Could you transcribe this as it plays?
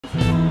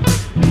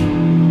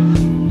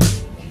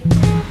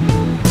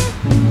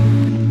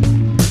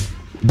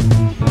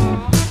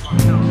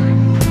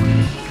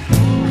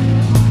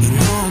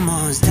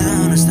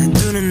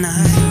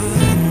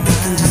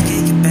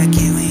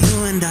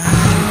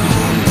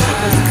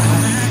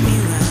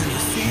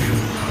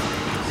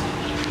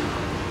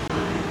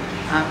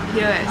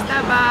here at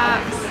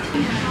Starbucks.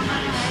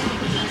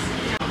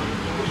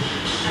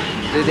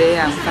 Today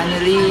I'm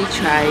finally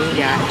trying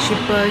their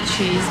triple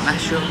cheese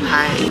mushroom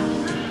pie.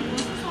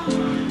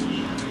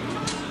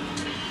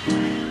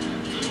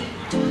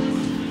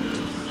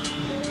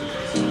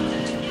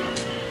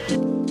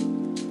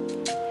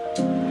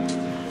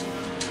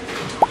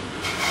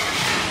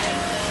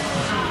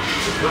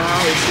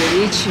 Wow, it's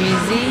really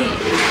cheesy.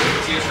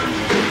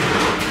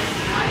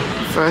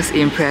 First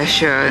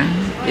impression,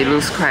 it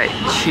looks quite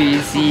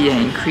cheesy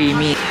and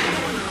creamy.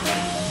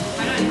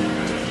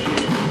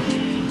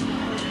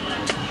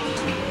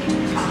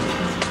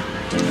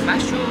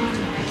 Mushroom.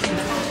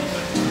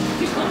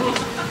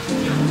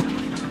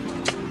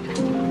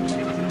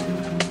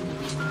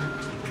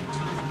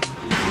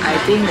 I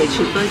think the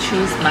triple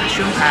cheese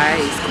mushroom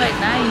pie is quite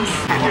nice.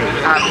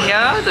 I'm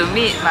here to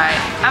meet my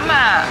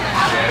Amma.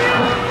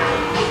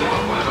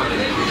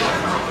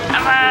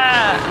 Amma.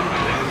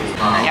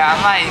 Yeah,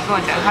 Amma 你跟我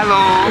讲 hello.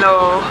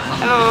 Hello.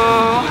 Hello.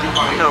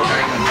 Hello.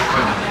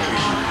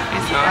 你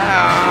说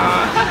hello.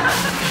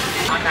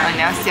 你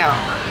要笑。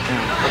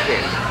OK.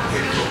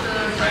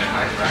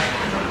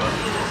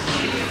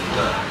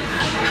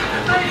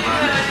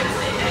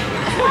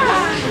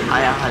 好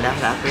了好了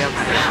好了，不要拍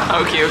了。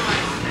OK OK.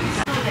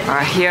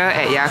 We're here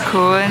at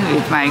Yakun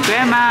with my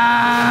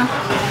grandma.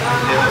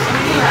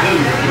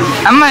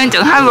 阿妈，你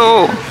讲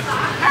hello。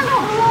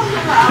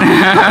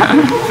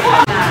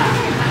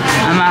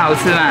阿妈好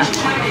吃吗？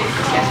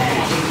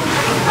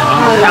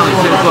让我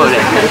吃过嘞。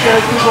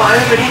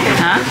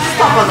啊？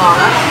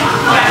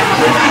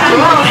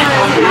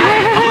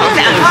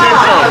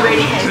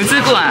有吃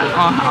过啊？哦，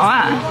好啊。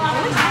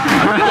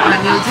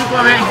你有吃过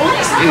没？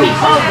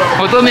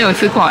我都没有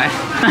吃过哎。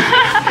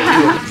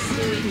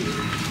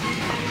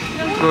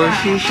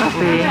Grocery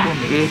shopping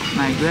with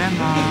my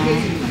grandma.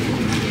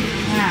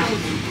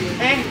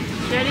 Hey,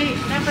 Daddy,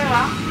 number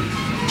one.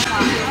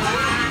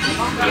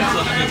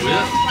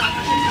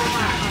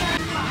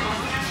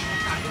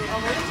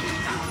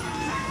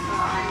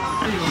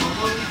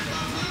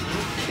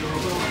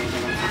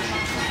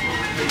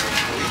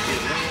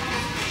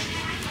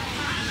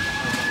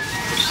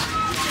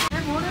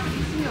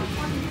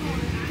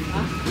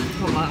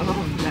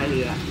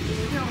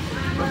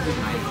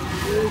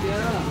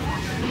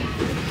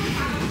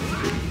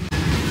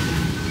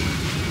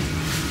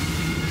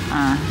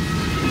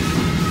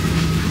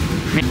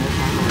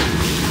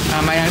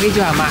 買兩啲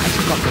之後買出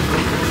國嘅。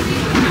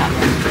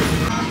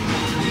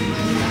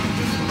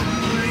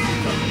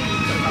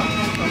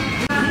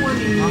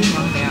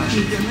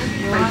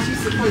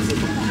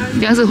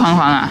这样是黄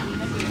黄啊？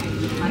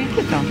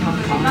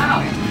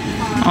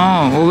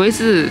哦，我以为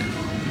是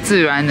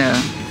自然的。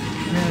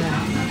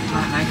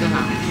哪一个好？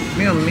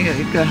没有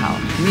一个好，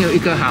没有一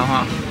个好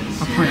哈。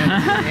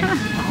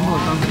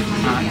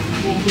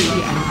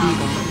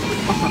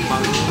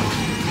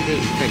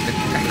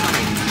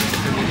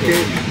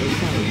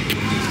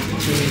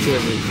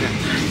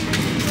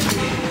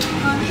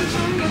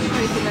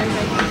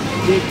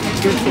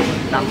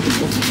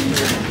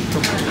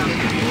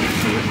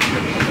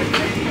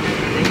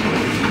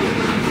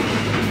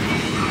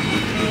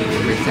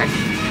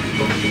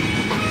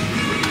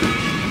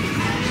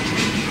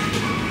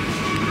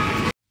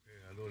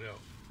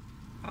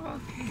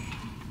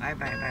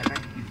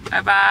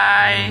Bye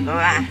bye.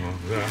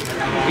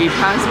 We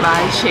passed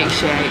by Shake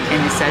Shack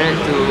and decided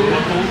to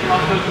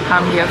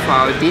come here for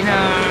our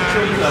dinner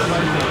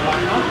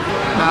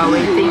while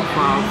waiting for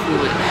our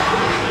food.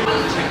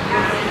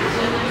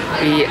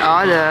 We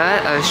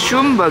ordered a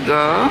shroom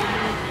burger,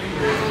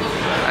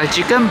 a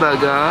chicken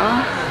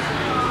burger,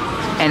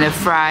 and a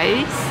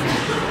fries.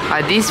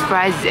 This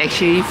fries is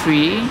actually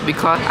free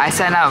because I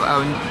signed up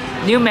a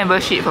new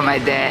membership for my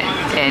dad,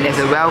 and there's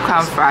a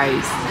welcome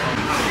fries.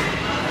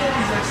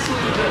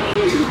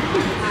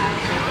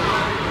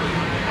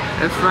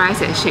 The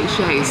fries at Shake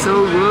Shack is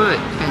so good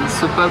and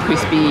super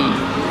crispy.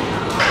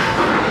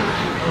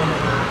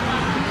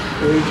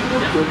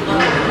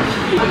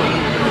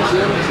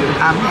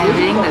 I'm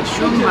having the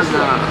shroom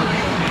burger.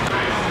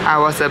 I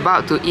was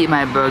about to eat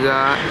my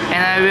burger and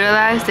I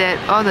realized that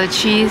all the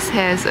cheese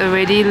has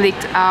already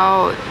leaked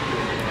out.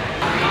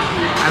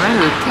 I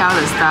went to tell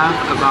the staff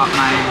about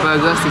my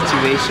burger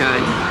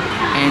situation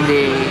and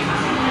they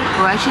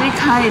were actually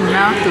kind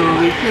enough to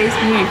replace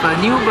me with a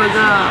new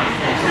burger.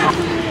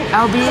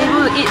 I'll be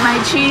able to eat my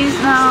cheese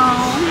now.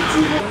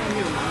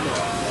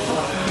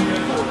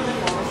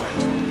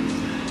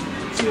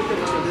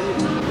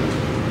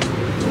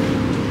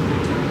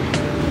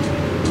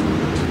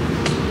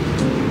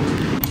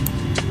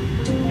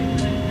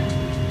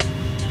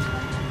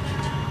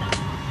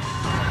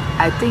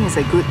 I think it's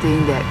a good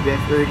thing that we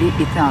have already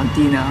eaten our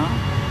dinner.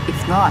 If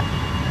not,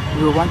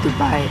 we will want to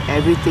buy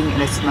everything in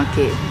the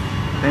supermarket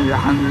when we are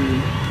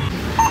hungry.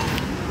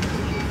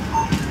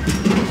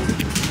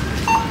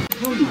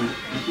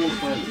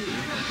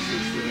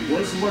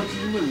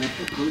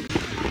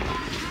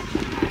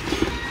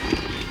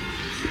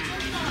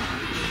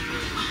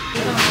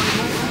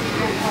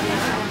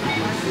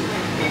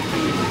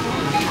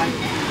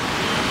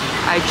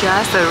 I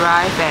just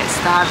arrived at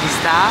Star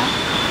Vista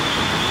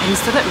and it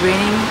started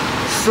raining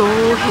so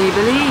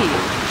heavily.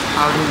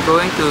 I'll be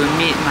going to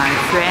meet my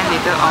friend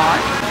later on.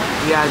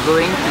 We are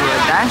going to a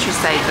dance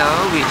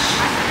recital which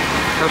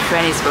her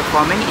friend is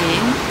performing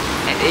in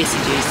at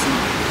ACJC.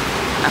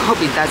 I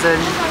hope it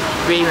doesn't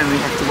rain when we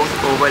have to walk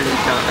over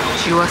later.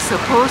 She was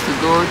supposed to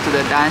go to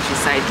the dance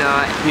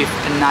recital with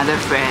another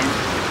friend,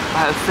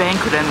 but her friend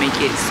couldn't make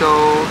it, so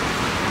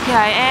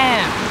here I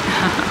am.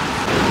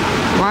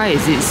 Why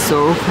is it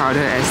so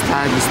crowded at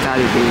Star Vista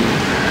today?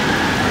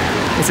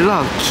 There's a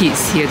lot of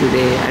kids here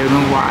today, I don't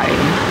know why.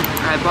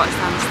 I bought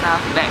some stuff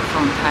back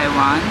from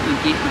Taiwan to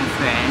give my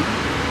friend.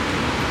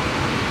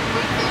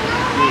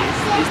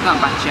 It's not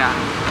bacha.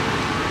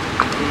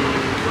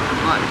 I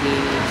bought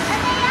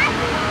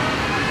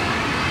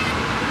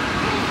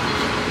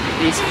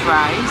these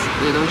fries,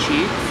 little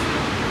chips,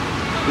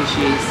 which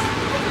is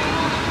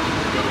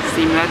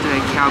similar to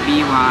the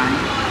Calbee one,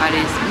 but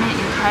it's made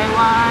in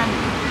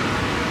Taiwan.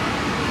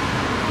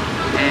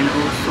 And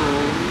also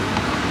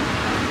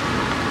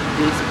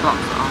this box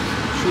of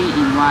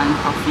 3-in-1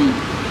 coffee.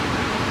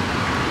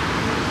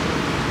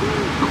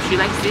 Hope she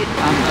likes it.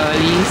 I'm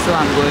early, so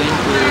I'm going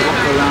to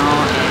walk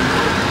around and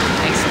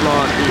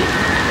explore a bit.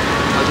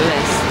 Although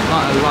there's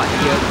not a lot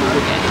here to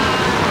look at,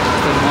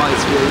 the mall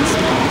is really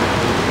small.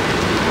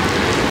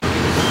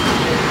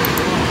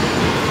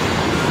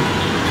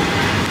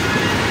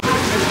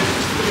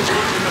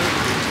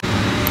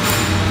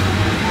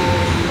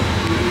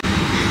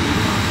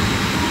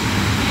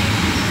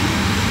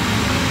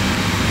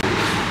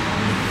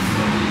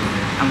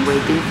 I'm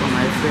waiting for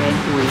my friend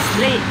who is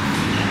late.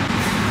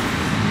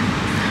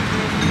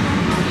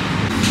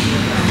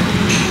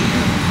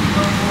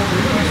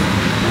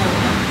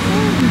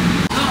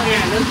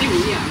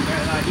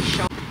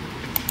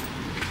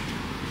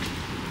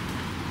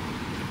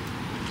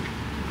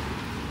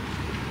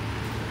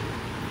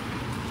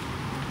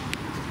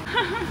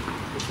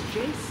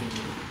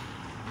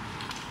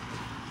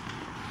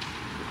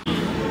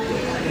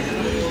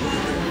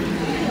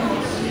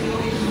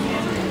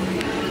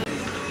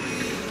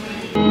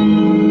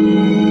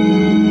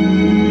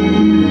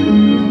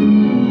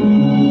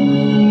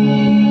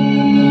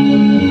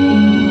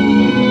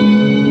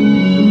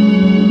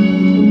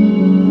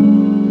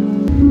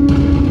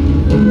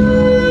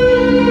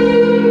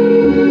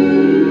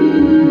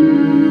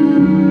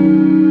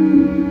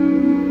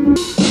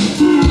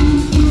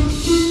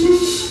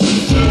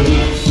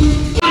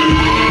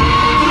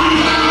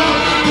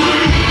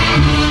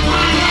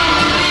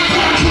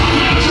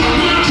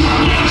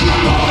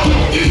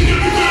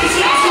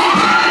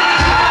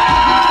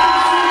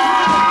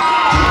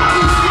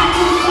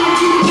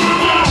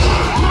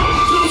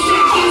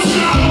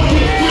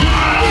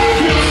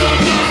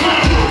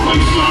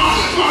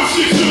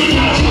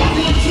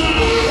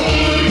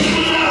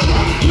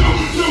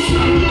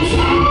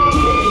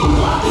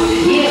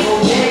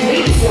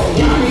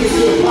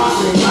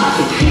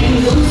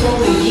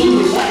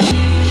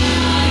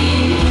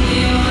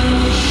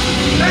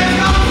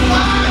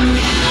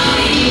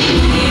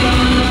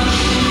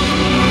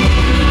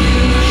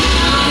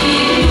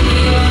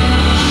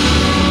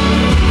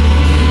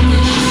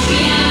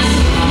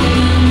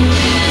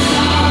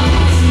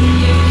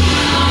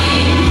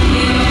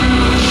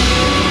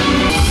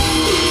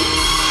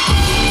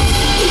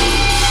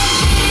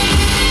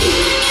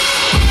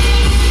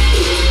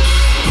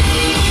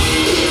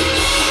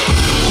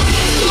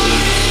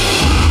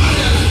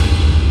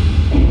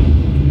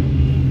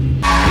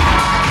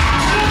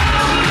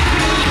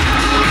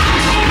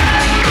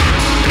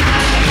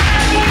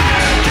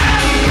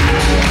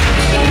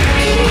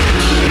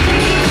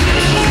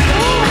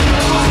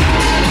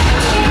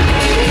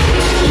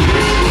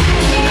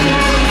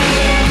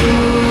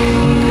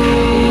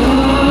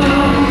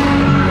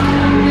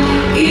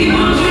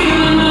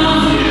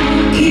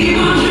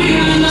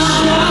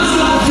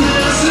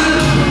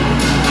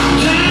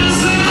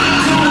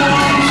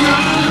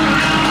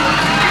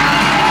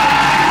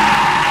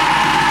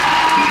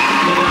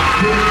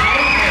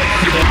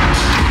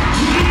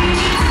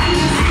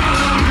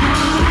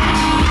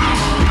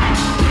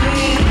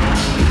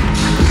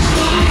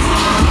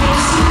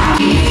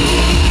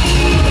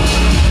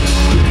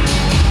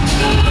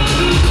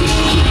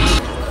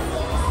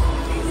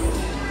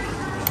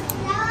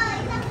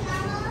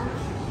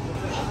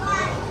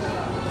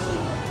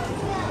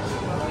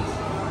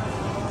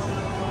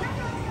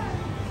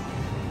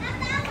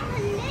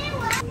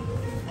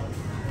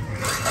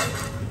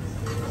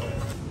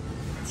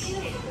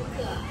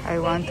 I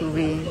want to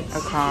win a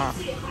car.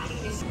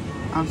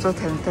 I'm so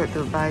tempted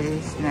to buy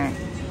this snack,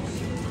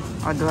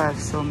 although I have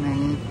so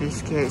many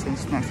biscuits and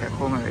snacks at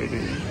home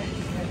already.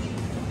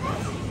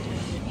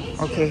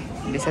 Okay,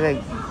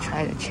 decided to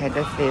try the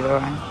cheddar flavor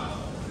one.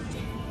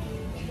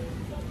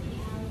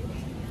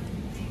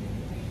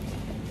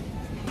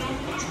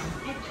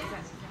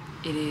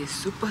 It is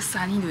super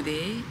sunny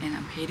today and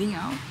I'm heading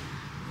out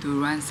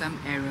to run some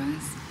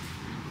errands,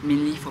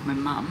 mainly for my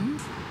mom.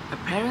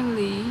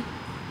 Apparently,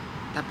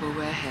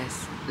 Tupperware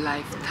has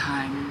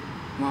lifetime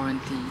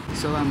warranty.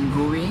 So I'm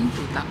going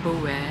to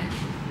Tupperware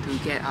to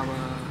get our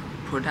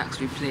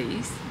products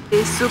replaced.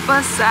 It's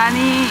super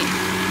sunny,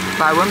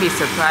 but I won't be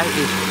surprised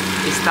if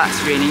it starts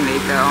raining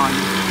later on.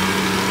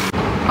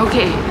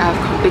 Okay, I've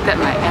completed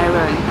my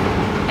errand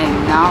and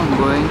now I'm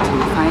going to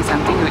find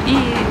something to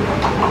eat.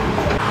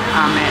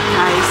 I'm at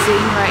Tai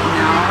Seng right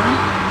now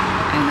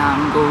and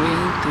I'm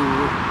going to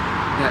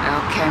the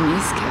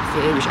Alchemist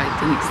Cafe, which I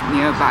think is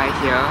nearby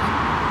here.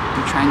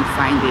 I'm trying to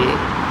find it.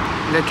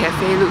 The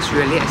cafe looks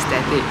really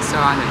aesthetic, so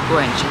I want to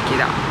go and check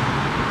it out.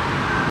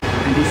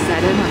 I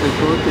decided not to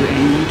go to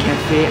any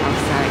cafe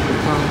outside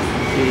because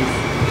it's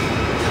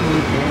too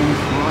damn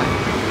hot.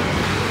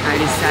 I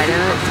decided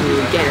to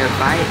get a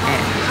bite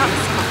at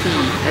House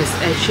Coffee. There's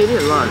actually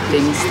a lot of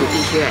things to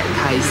eat here at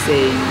Tai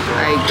Seng.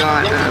 I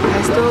got a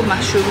pesto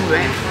mushroom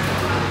wrap.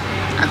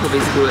 I hope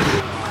it's good.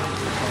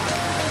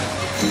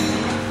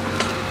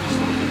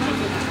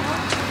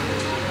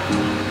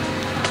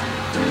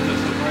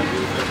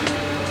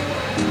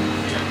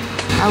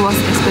 I was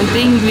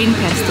expecting green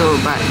pesto,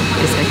 but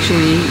it's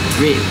actually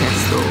red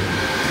pesto.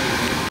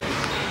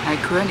 I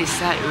couldn't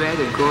decide where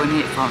to go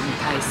next from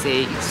Tai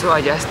Seng, so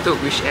I just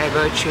took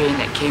whichever train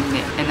that came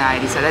next and I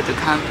decided to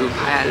come to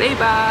Paya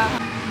Lebar.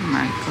 Oh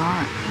my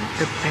god,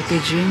 the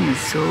packaging is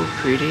so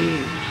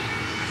pretty.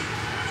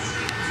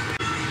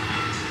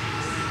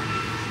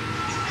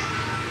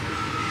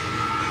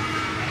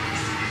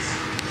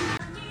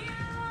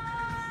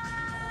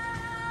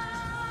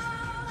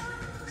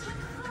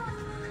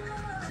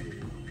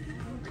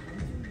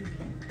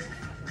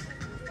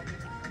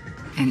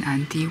 An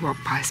auntie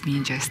walked past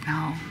me just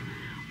now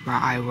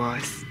while I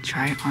was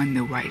trying on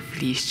the white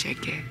fleece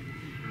jacket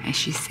and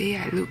she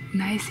said I look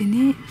nice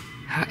in it.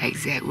 Her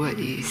exact word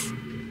is,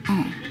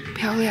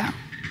 漂亮，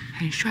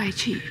很帅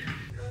气.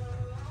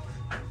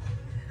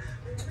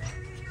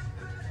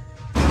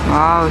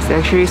 Wow, it's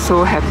actually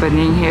so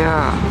happening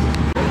here.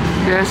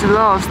 There's a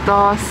lot of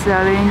stores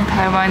selling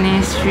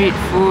Taiwanese street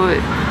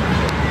food.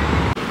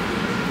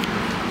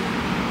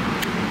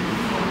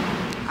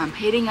 I'm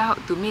heading out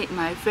to meet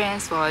my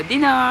friends for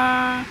dinner.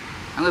 I'm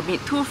gonna meet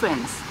two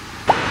friends.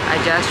 I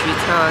just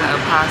returned a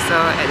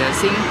parcel at the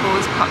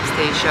Singpost Pub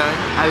Station.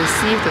 I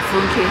received the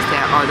phone case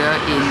that I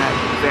ordered in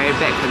very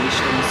bad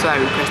condition, so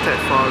I requested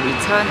for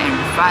return and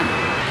refund.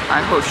 I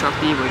hope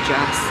Shopee will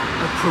just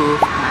approve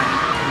my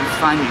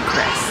refund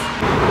request.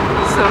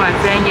 So my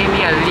friend gave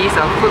me a list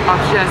of food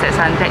options at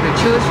Suntec to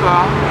choose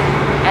from,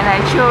 and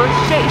I chose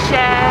Shake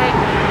Shack.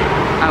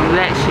 I'm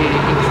glad she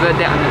included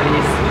that on the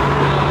list.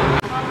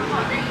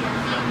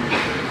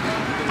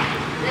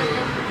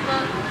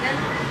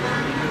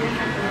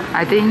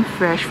 I think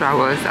fresh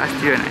flowers are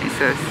still the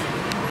nicest.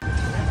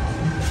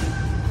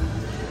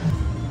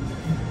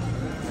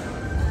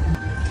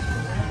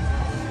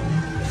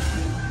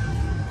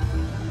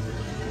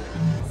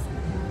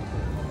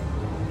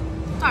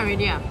 Start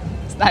already?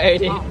 Start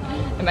already. Oh.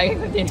 Am I going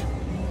to continue?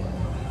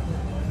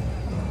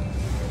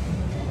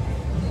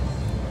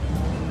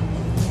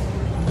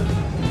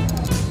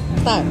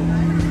 Start.